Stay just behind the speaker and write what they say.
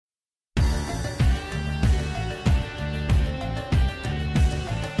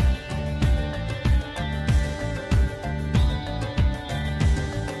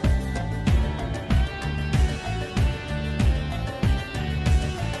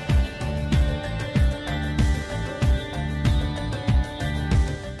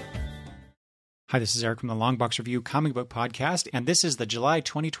Hi, this is Eric from the Longbox Review Comic Book Podcast, and this is the July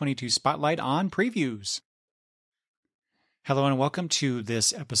 2022 Spotlight on Previews. Hello and welcome to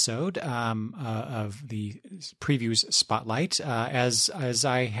this episode of the Previews Spotlight. As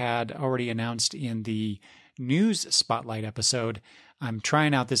I had already announced in the News Spotlight episode, I'm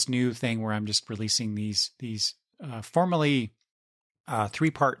trying out this new thing where I'm just releasing these formerly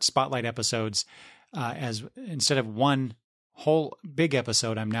three-part Spotlight episodes as instead of one whole big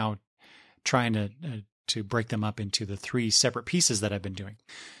episode. I'm now trying to break them up into the three separate pieces that I've been doing.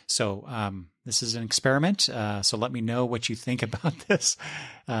 So this is an experiment. So let me know what you think about this,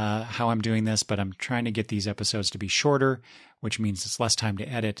 how I'm doing this. But I'm trying to get these episodes to be shorter, which means it's less time to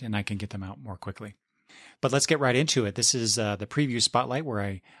edit and I can get them out more quickly. But let's get right into it. This is the Preview Spotlight, where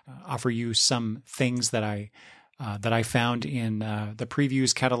I offer you some things that I found in the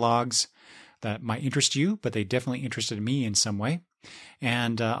Previews catalogs that might interest you, but they definitely interested me in some way.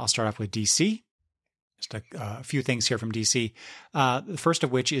 And I'll start off with DC. Just a few things here from DC. The first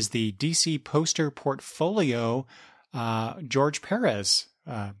of which is the DC poster portfolio, George Perez.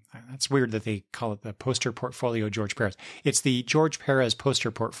 That's weird that they call it the poster portfolio George Perez. It's the George Perez poster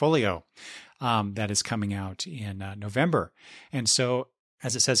portfolio that is coming out in November. And so,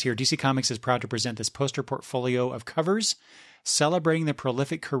 as it says here, DC Comics is proud to present this poster portfolio of covers celebrating the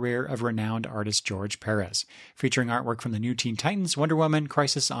prolific career of renowned artist George Perez. Featuring artwork from the New Teen Titans, Wonder Woman,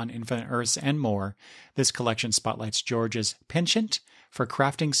 Crisis on Infinite Earths, and more, this collection spotlights George's penchant for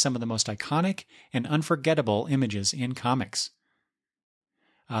crafting some of the most iconic and unforgettable images in comics.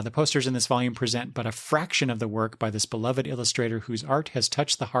 The posters in this volume present but a fraction of the work by this beloved illustrator whose art has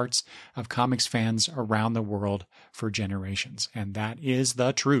touched the hearts of comics fans around the world for generations. And that is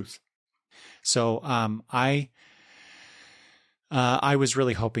the truth. So I was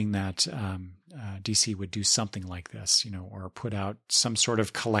really hoping that DC would do something like this, or put out some sort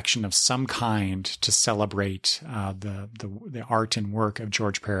of collection of some kind to celebrate the art and work of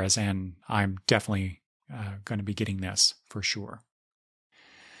George Perez, and I'm definitely going to be getting this for sure.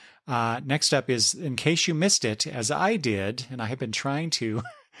 Next up is, in case you missed it, as I did, and I have been trying to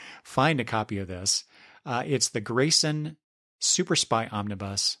find a copy of this, it's the Grayson Super Spy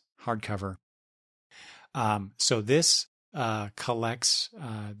Omnibus hardcover. So this collects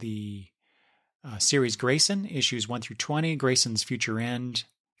the series Grayson, issues 1 through 20, Grayson's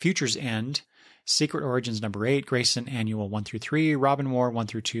Future's End, Secret Origins number 8, Grayson Annual 1 through 3, Robin War 1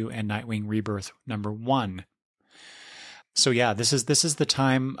 through 2, and Nightwing Rebirth number 1. So yeah, this is the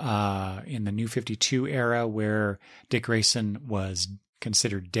time in the New 52 era where Dick Grayson was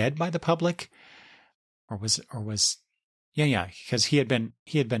considered dead by the public, because he had been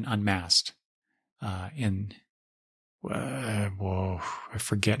unmasked in. I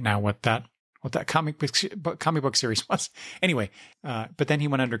forget now what that comic book series was. Anyway, but then he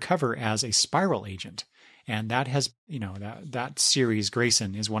went undercover as a Spiral agent, and that has that series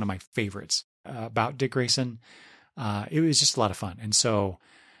Grayson is one of my favorites about Dick Grayson. It was just a lot of fun, and so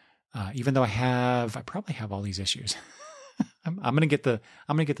even though I probably have all these issues, I'm gonna get the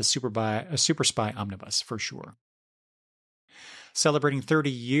Super Spy Omnibus for sure. Celebrating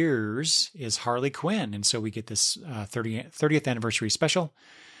 30 years is Harley Quinn, and so we get this 30th anniversary special.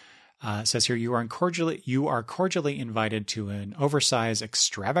 It says here, you are cordially invited to an oversized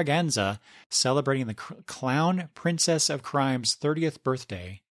extravaganza celebrating the Clown Princess of Crime's 30th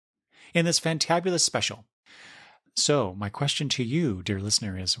birthday in this fantabulous special. So my question to you, dear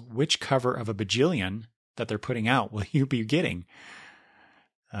listener, is which cover of a bajillion that they're putting out will you be getting?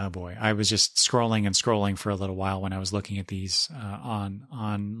 Oh boy, I was just scrolling for a little while when I was looking at these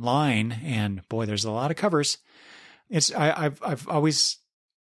online, and boy, there's a lot of covers. I've always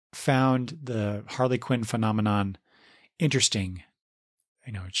found the Harley Quinn phenomenon interesting.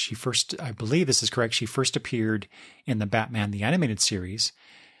 I believe this is correct. She first appeared in the Batman the Animated Series,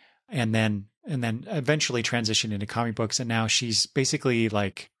 and then eventually transitioned into comic books, and now she's basically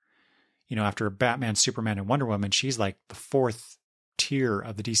like, after Batman, Superman, and Wonder Woman, she's like the fourth tier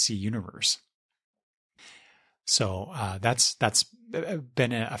of the DC universe. So that's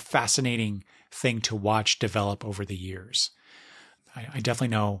been a fascinating thing to watch develop over the years. I definitely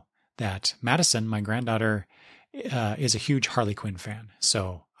know that Madison, my granddaughter, is a huge Harley Quinn fan.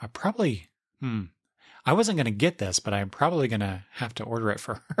 So I probably, I wasn't going to get this, but I'm probably going to have to order it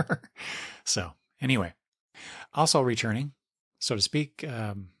for her. So anyway, also returning, so to speak,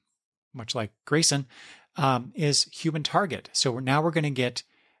 much like Grayson, is Human Target. So now we're going to get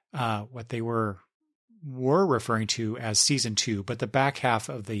what they were referring to as season 2, but the back half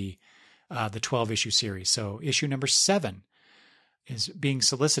of the 12-issue series. So issue number 7 is being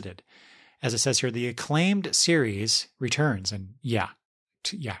solicited. As it says here, the acclaimed series returns. And yeah,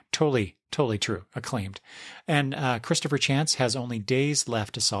 totally true. Acclaimed. And Christopher Chance has only days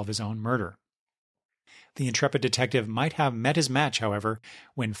left to solve his own murder. The intrepid detective might have met his match, however,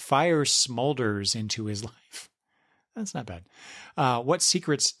 when fire smolders into his life. That's not bad. What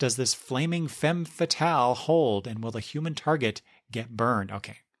secrets does this flaming femme fatale hold, and will the human target get burned?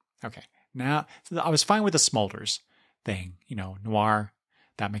 Okay. Now, I was fine with the smolders thing. Noir,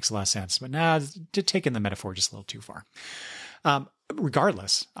 that makes a lot of sense. But now, taking the metaphor just a little too far.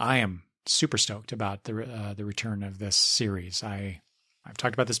 Regardless, I am super stoked about the return of this series. I've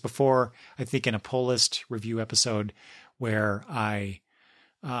talked about this before, I think in a Pollist review episode where I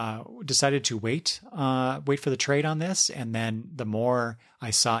decided to wait for the trade on this. And then the more I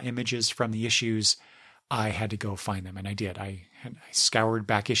saw images from the issues, I had to go find them. And I did. I scoured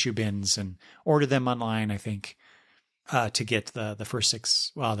back issue bins and ordered them online, I think, to get the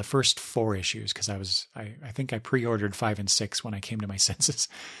first 4 issues. Cause I think I pre-ordered 5 and 6 when I came to my senses.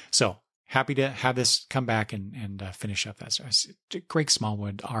 So happy to have this come back and finish up that. Greg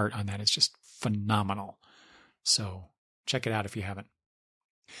Smallwood art on that is just phenomenal. So check it out if you haven't.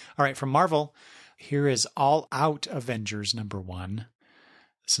 All right, from Marvel, here is All Out Avengers #1.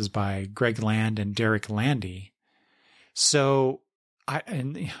 This is by Greg Land and Derek Landy. So,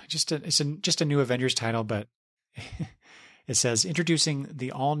 it's just a new Avengers title, but it says introducing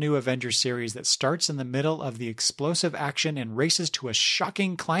the all-new Avengers series that starts in the middle of the explosive action and races to a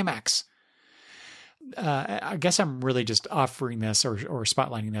shocking climax. I guess I'm really just offering this or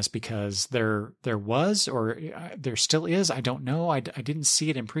spotlighting this because there was, or there still is. I don't know. I didn't see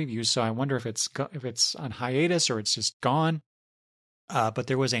it in previews, so I wonder if it's on hiatus or it's just gone. But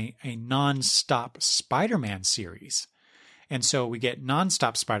there was a non-stop Spider-Man series, and so we get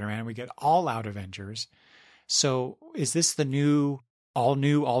non-stop Spider-Man. We get All Out Avengers. So is this the all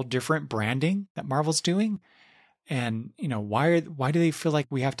new, all different branding that Marvel's doing? And why do they feel like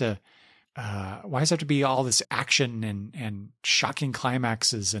we have to? Why does it have to be all this action and shocking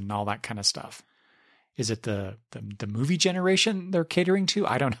climaxes and all that kind of stuff? Is it the movie generation they're catering to?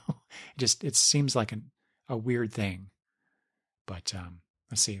 I don't know. It seems like a weird thing. But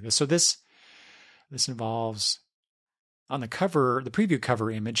let's see. So this involves, on the cover, the preview cover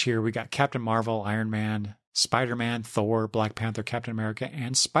image here, we got Captain Marvel, Iron Man, Spider-Man, Thor, Black Panther, Captain America,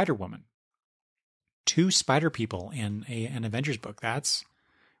 and Spider-Woman. 2 Spider people in an Avengers book.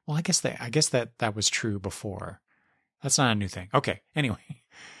 Well, I guess that was true before. That's not a new thing. Okay. Anyway,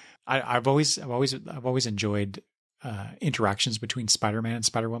 I've always enjoyed interactions between Spider-Man and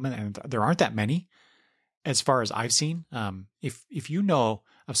Spider-Woman, and there aren't that many, as far as I've seen. If you know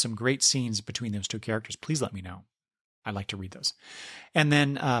of some great scenes between those 2 characters, please let me know. I'd like to read those. And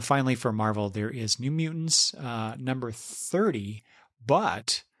then finally for Marvel, there is New Mutants number 30,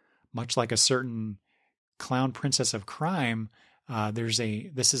 but much like a certain clown princess of crime.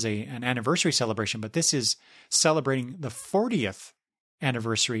 This is an anniversary celebration, but this is celebrating the 40th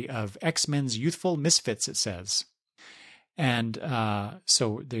anniversary of X-Men's Youthful Misfits, it says. And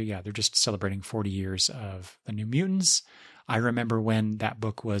so they're just celebrating 40 years of the New Mutants. I remember when that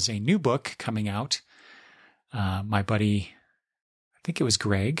book was a new book coming out. My buddy, I think it was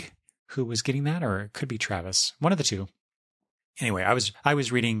Greg, who was getting that, or it could be Travis, one of the two. Anyway, I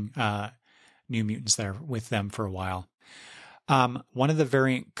was reading New Mutants there with them for a while. One of the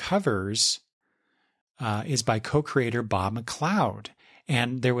variant covers is by co-creator Bob McLeod,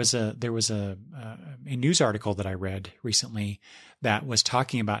 and there was a news article that I read recently that was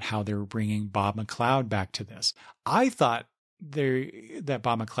talking about how they were bringing Bob McLeod back to this. I thought that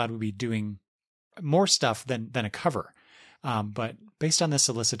Bob McLeod would be doing more stuff than a cover, but based on this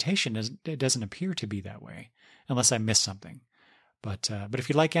solicitation, it doesn't appear to be that way, unless I missed something. But if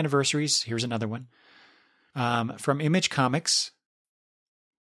you like anniversaries, here's another one. From Image Comics,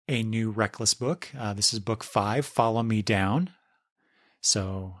 a new Reckless book. This is book 5, Follow Me Down.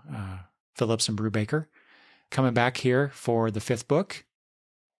 So Phillips and Brubaker coming back here for the 5th book.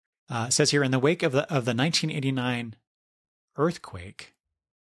 It says here, in the wake of the 1989 earthquake,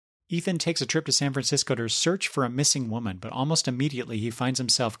 Ethan takes a trip to San Francisco to search for a missing woman, but almost immediately he finds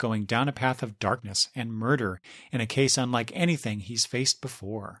himself going down a path of darkness and murder in a case unlike anything he's faced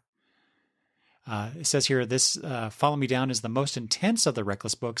before. It says here, this Follow Me Down is the most intense of the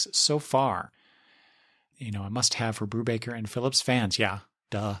Reckless books so far. A must-have for Brubaker and Phillips fans. Yeah,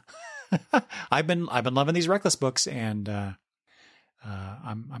 duh. I've been loving these Reckless books, and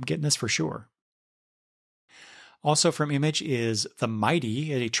I'm getting this for sure. Also from Image is The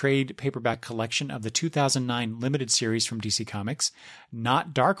Mighty, a trade paperback collection of the 2009 limited series from DC Comics,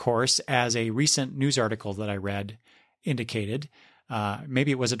 not Dark Horse, as a recent news article that I read indicated. Maybe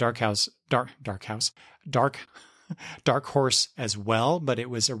it was a Dark Dark Horse as well, but it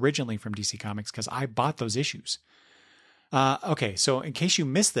was originally from DC Comics because I bought those issues. Okay, so in case you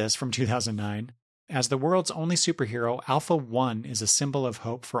missed this from 2009, as the world's only superhero, Alpha One is a symbol of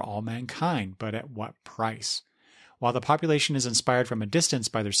hope for all mankind, but at what price? While the population is inspired from a distance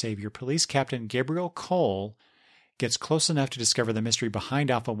by their savior, police captain Gabriel Cole gets close enough to discover the mystery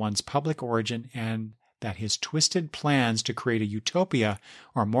behind Alpha One's public origin and that his twisted plans to create a utopia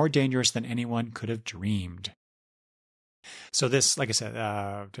are more dangerous than anyone could have dreamed. So this, like I said,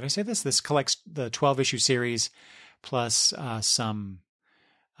 did I say this? This collects the 12-issue series plus some,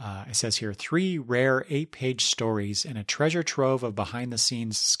 it says here, 3 rare 8-page stories and a treasure trove of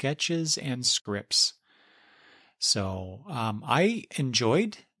behind-the-scenes sketches and scripts. So I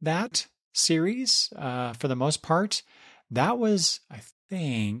enjoyed that series for the most part. That was, I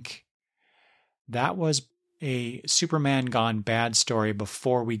think, that was a Superman Gone Bad story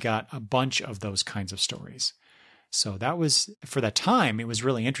before we got a bunch of those kinds of stories. So that was, for the time, it was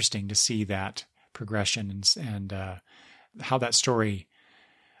really interesting to see that progression and how that story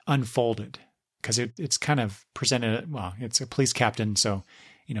unfolded, because it's kind of presented, well, it's a police captain, so,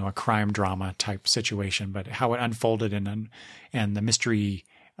 you know, a crime drama type situation, but how it unfolded and the mystery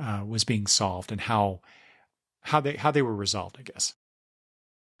was being solved and how they were resolved, I guess.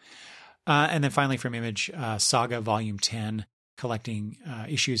 And then finally from Image, Saga Volume 10, collecting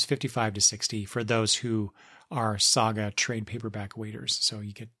issues 55 to 60 for those who are Saga trade paperback waiters. So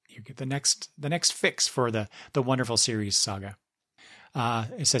you get the next fix for the wonderful series Saga.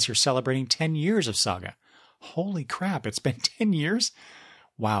 It says you're celebrating 10 years of Saga. Holy crap! It's been 10 years.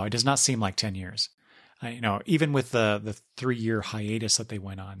 Wow, it does not seem like 10 years. Even with the 3-year hiatus that they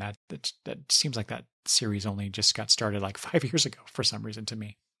went on, that seems like that series only just got started like 5 years ago for some reason to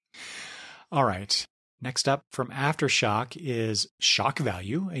me. All right. Next up from Aftershock is Shock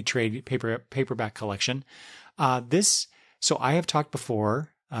Value, a trade paperback collection. So I have talked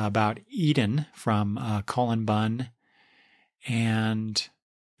before about Eden from Colin Bunn and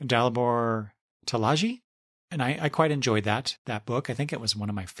Dalibor Talaji, and I quite enjoyed that book. I think it was one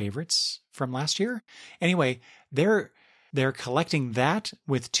of my favorites from last year. Anyway, they're collecting that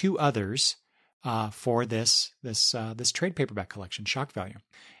with 2 others for this trade paperback collection, Shock Value.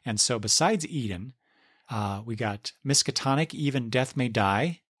 And so besides Eden, we got Miskatonic, Even Death May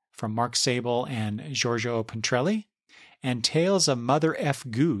Die from Mark Sable and Giorgio Pintrelli, and Tales of Mother F.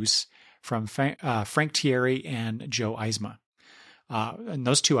 Goose from Frank Thierry and Joe Eisma. And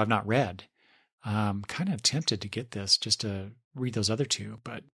those 2 I've not read. I'm kind of tempted to get this just to read those other 2,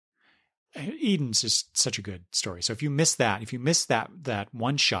 but Eden's just such a good story. So if you miss that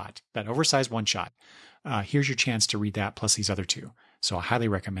one shot, that oversized one shot, here's your chance to read that plus these other 2. So I highly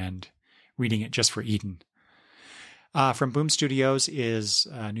recommend reading it just for Eden. From Boom Studios is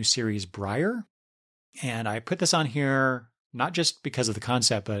a new series, Briar. And I put this on here not just because of the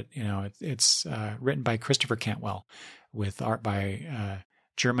concept, but it's written by Christopher Cantwell with art by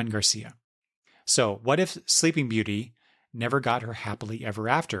German Garcia. So what if Sleeping Beauty never got her happily ever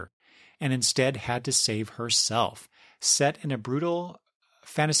after and instead had to save herself? Set in a brutal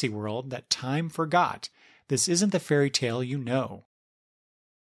fantasy world that time forgot, this isn't the fairy tale you know.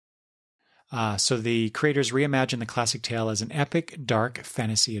 So the creators reimagined the classic tale as an epic, dark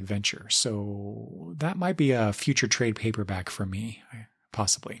fantasy adventure. So that might be a future trade paperback for me,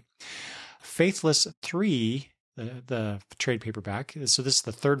 possibly. Faithless 3, the trade paperback. So this is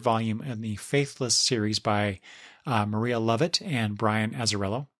the 3rd volume in the Faithless series by Maria Lovett and Brian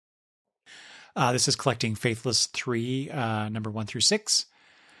Azzarello. This is collecting Faithless 3, number 1 through 6.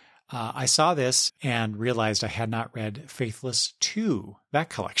 I saw this and realized I had not read Faithless 2, that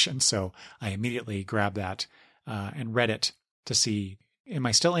collection. So I immediately grabbed that and read it to see, am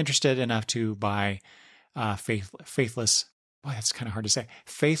I still interested enough to buy Faithless, boy, that's kind of hard to say,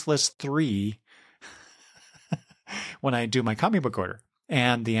 Faithless 3 when I do my comic book order?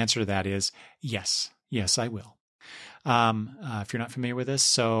 And the answer to that is yes. Yes, I will. If you're not familiar with this,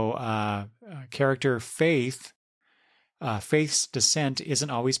 so character Faith, Faith's descent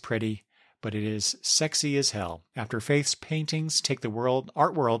isn't always pretty, but it is sexy as hell. After Faith's paintings take the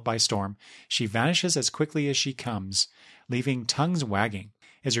art world by storm, she vanishes as quickly as she comes, leaving tongues wagging.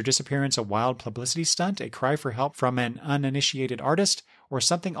 Is her disappearance a wild publicity stunt, a cry for help from an uninitiated artist, or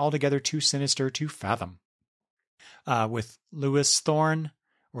something altogether too sinister to fathom? With Lewis Thorne,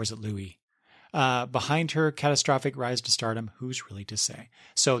 or is it Louis? Behind her catastrophic rise to stardom, who's really to say?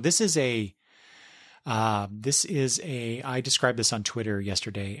 So this is I described this on Twitter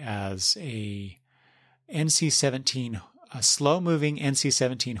yesterday as a NC-17, a slow-moving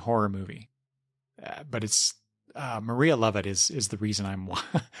NC-17 horror movie. But it's Maria Lovett is the reason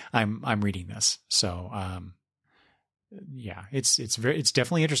I'm reading this. So yeah, it's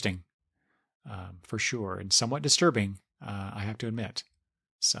definitely interesting, for sure, and somewhat disturbing, I have to admit.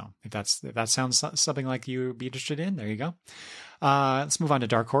 So if that sounds something like you would be interested in, there you go. Let's move on to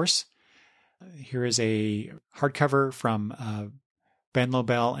Dark Horse. Here is a hardcover from Ben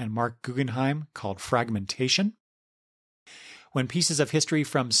Lobel and Mark Guggenheim called Fragmentation. When pieces of history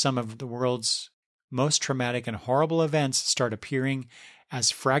from some of the world's most traumatic and horrible events start appearing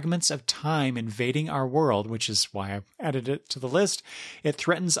as fragments of time invading our world, which is why I added it to the list, it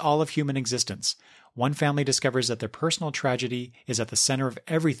threatens all of human existence. One family discovers that their personal tragedy is at the center of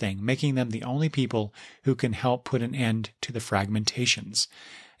everything, making them the only people who can help put an end to the fragmentations.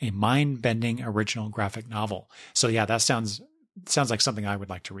 A mind-bending original graphic novel. So yeah, that sounds like something I would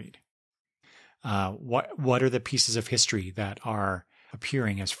like to read. What are the pieces of history that are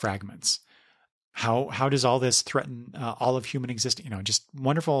appearing as fragments? How does all this threaten all of human existence? Just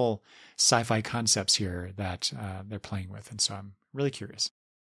wonderful sci-fi concepts here that they're playing with, and so I'm really curious.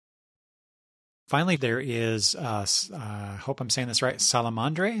 Finally, there is, hope I'm saying this right,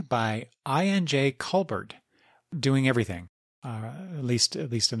 Salamandre by I.N.J. Culbert, doing everything, at least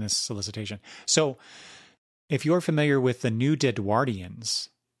in this solicitation. So, if you're familiar with the New Deadwardians,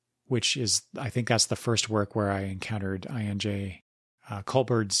 which is, I think that's the first work where I encountered I.N.J.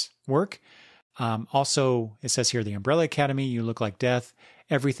 Culbert's work. Also, it says here, The Umbrella Academy, You Look Like Death,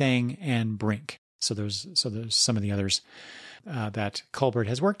 Everything, and Brink. So there's some of the others that Culbert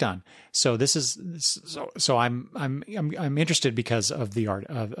has worked on. So this is so I'm interested because of the art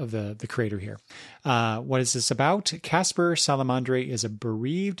of the creator here. What is this about? Casper Salamandre is a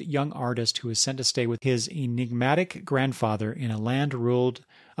bereaved young artist who is sent to stay with his enigmatic grandfather in a land ruled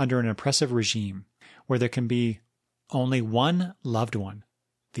under an oppressive regime, where there can be only one loved one,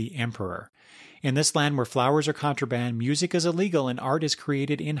 the emperor. In this land where flowers are contraband, music is illegal, and art is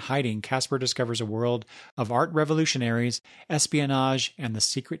created in hiding, Casper discovers a world of art revolutionaries, espionage, and the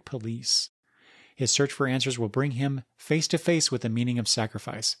secret police. His search for answers will bring him face to face with the meaning of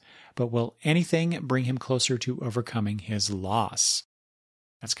sacrifice. But will anything bring him closer to overcoming his loss?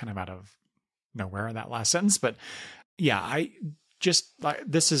 That's kind of out of nowhere in that last sentence, but yeah,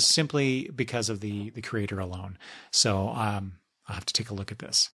 this is simply because of the creator alone. So I'll have to take a look at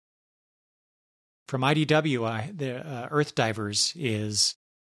this. From IDW, the Earth Divers is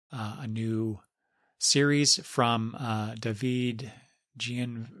a new series from David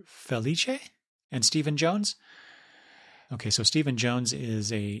Gianfelice and Stephen Jones. Okay, so Stephen Jones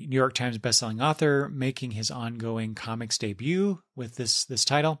is a New York Times bestselling author making his ongoing comics debut with this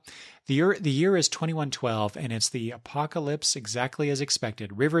title. The year is 2112, and it's the apocalypse exactly as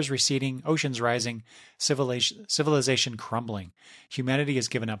expected. Rivers receding, oceans rising, civilization crumbling. Humanity has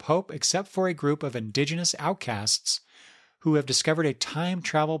given up hope except for a group of indigenous outcasts who have discovered a time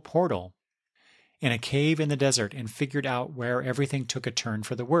travel portal in a cave in the desert and figured out where everything took a turn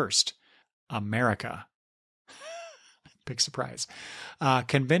for the worst. America. Big surprise.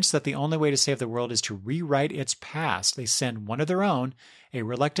 Convinced that the only way to save the world is to rewrite its past, they send one of their own, a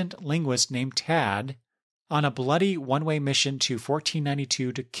reluctant linguist named Tad, on a bloody one-way mission to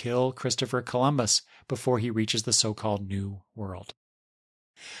 1492 to kill Christopher Columbus before he reaches the so-called New World.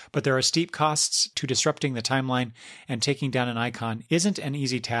 But there are steep costs to disrupting the timeline, and taking down an icon isn't an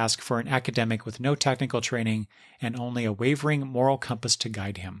easy task for an academic with no technical training and only a wavering moral compass to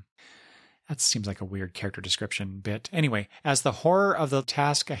guide him. That seems like a weird character description bit. Anyway, as the horror of the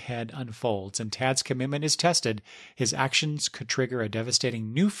task ahead unfolds and Tad's commitment is tested, his actions could trigger a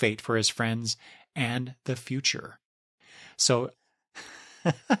devastating new fate for his friends and the future. So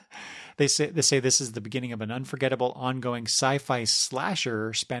they say this is the beginning of an unforgettable, ongoing sci-fi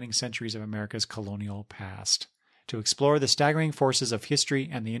slasher spanning centuries of America's colonial past, to explore the staggering forces of history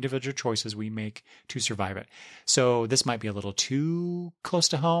and the individual choices we make to survive it. So this might be a little too close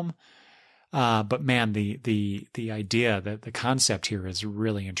to home. But man, the idea, the concept here is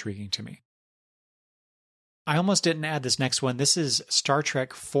really intriguing to me. I almost didn't add this next one. This is Star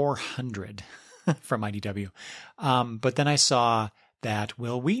Trek 400 from IDW. But then I saw that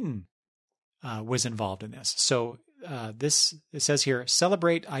Wil Wheaton was involved in this. So it says here,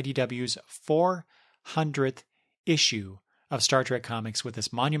 celebrate IDW's 400th issue of Star Trek comics with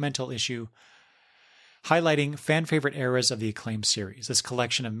this monumental issue highlighting fan-favorite eras of the acclaimed series. This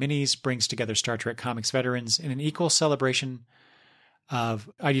collection of minis brings together Star Trek comics veterans in an equal celebration of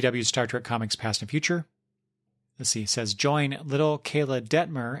IDW's Star Trek comics past and future. Let's see, it says, join little Kayla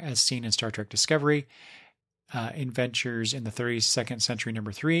Detmer as seen in Star Trek Discovery, Adventures in the 32nd Century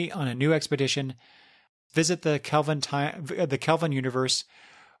 #3, on a new expedition. Visit the Kelvin universe.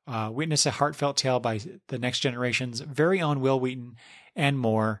 Witness a heartfelt tale by the Next Generation's very own Wil Wheaton, and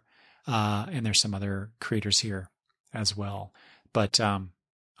more. And there's some other creators here as well. But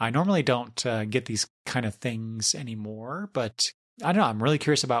I normally don't get these kind of things anymore, but I don't know. I'm really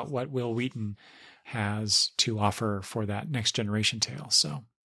curious about what Wil Wheaton has to offer for that Next Generation tale. So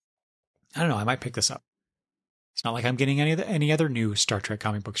I don't know. I might pick this up. It's not like I'm getting any other new Star Trek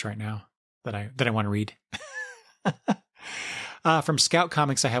comic books right now that I want to read. From Scout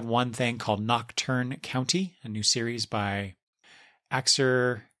Comics, I have one thing called Nocturne County, a new series by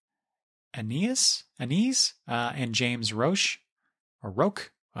Axer Anise and James Roche.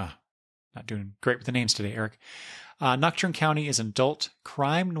 Not doing great with the names today, Eric. Nocturne County is an adult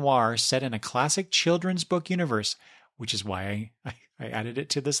crime noir set in a classic children's book universe, which is why I added it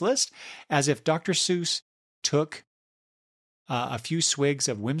to this list, as if Dr. Seuss took a few swigs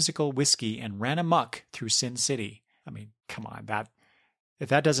of whimsical whiskey and ran amok through Sin City. I mean, come on, if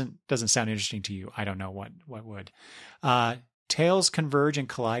that doesn't sound interesting to you, I don't know what would. Tales converge and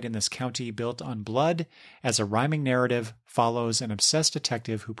collide in this county built on blood as a rhyming narrative follows an obsessed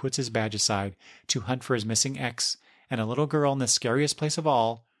detective who puts his badge aside to hunt for his missing ex and a little girl in the scariest place of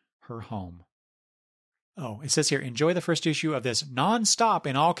all, her home. Oh, it says here, enjoy the first issue of this non-stop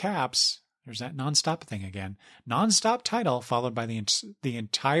in all caps. There's that non-stop thing again. Non-stop title followed by the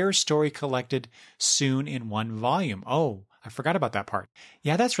entire story collected soon in one volume. Oh, I forgot about that part.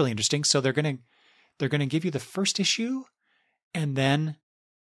 Yeah, that's really interesting. So they're going to give you the first issue and then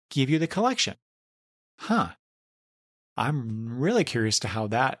give you the collection. Huh. I'm really curious to how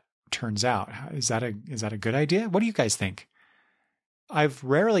that turns out. Is that a good idea? What do you guys think? I've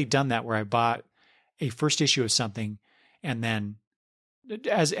rarely done that where I bought a first issue of something and then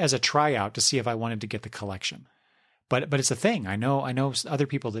as a tryout to see if I wanted to get the collection. But it's a thing. I know other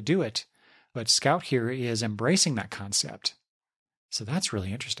people that do it, but Scout here is embracing that concept. So that's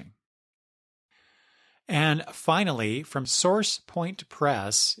really interesting. And finally, from Source Point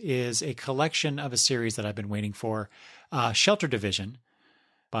Press is a collection of a series that I've been waiting for, Shelter Division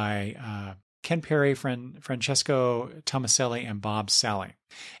by Ken Perry, Francesco Tomaselli, and Bob Sally.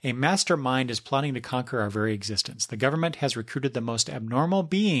 A mastermind is plotting to conquer our very existence. The government has recruited the most abnormal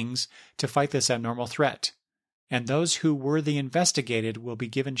beings to fight this abnormal threat. And those who were the investigated will be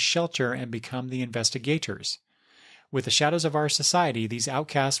given shelter and become the investigators. With the shadows of our society, these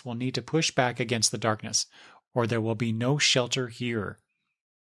outcasts will need to push back against the darkness, or there will be no shelter here.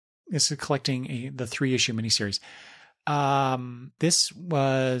 This is collecting the 3-issue miniseries. This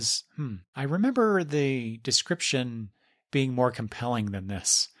was, I remember the description being more compelling than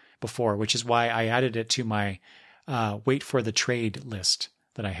this before, which is why I added it to my wait for the trade list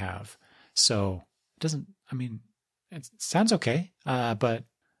that I have. So it sounds okay. But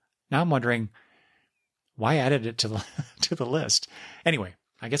now I'm wondering why I added it to the list. Anyway,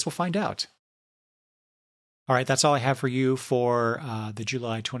 I guess we'll find out. All right, that's all I have for you for the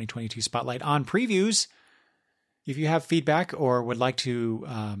July 2022 Spotlight on Previews. If you have feedback or would like to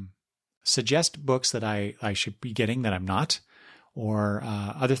suggest books that I should be getting that I'm not, or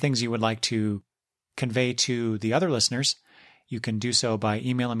other things you would like to convey to the other listeners, you can do so by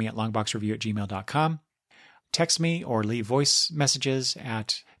emailing me at longboxreview@gmail.com. Text me or leave voice messages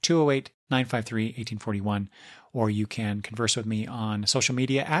at 208-953-1841, or you can converse with me on social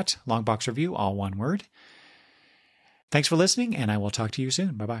media at longboxreview, all one word. Thanks for listening, and I will talk to you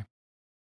soon. Bye-bye.